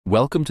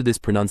Welcome to this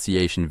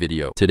pronunciation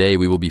video. Today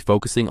we will be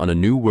focusing on a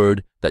new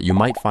word that you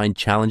might find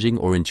challenging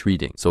or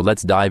intriguing. So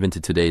let's dive into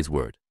today's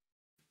word.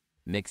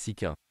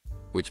 Mexicain,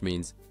 which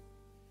means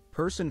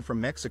person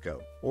from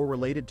Mexico or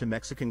related to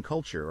Mexican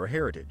culture or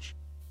heritage.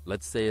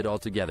 Let's say it all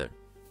together.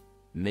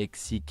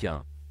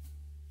 Mexicain.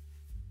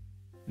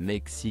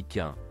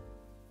 Mexicain.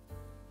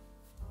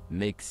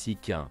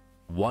 Mexicain.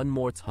 One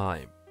more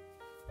time.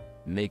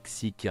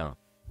 Mexicain.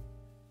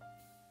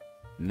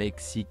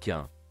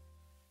 Mexicain.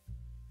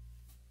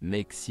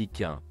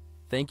 Mexicain.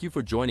 Thank you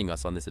for joining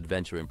us on this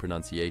adventure in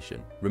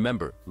pronunciation.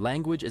 Remember,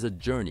 language is a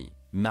journey,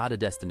 not a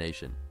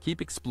destination.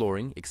 Keep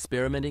exploring,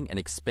 experimenting, and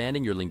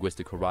expanding your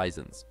linguistic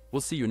horizons.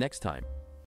 We'll see you next time.